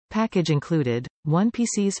Package included, 1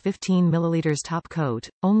 PC's 15 ml top coat,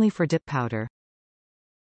 only for dip powder.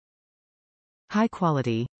 High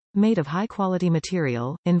quality. Made of high-quality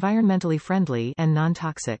material, environmentally friendly and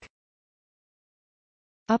non-toxic.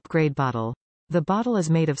 Upgrade bottle. The bottle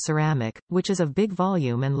is made of ceramic, which is of big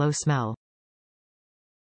volume and low smell.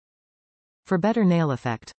 For better nail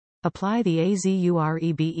effect. Apply the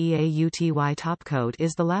AZUREBEAUTY top coat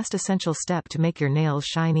is the last essential step to make your nails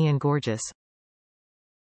shiny and gorgeous.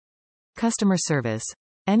 Customer service.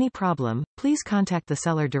 Any problem, please contact the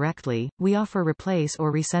seller directly. We offer replace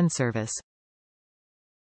or resend service.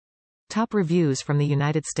 Top reviews from the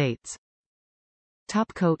United States.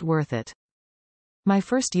 Top coat worth it. My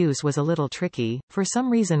first use was a little tricky. For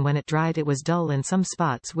some reason when it dried it was dull in some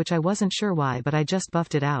spots which I wasn't sure why, but I just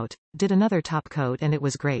buffed it out, did another top coat and it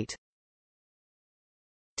was great.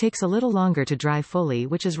 Takes a little longer to dry fully,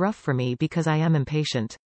 which is rough for me because I am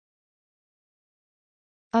impatient.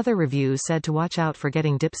 Other reviews said to watch out for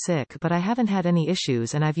getting dip sick, but I haven't had any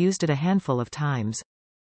issues and I've used it a handful of times.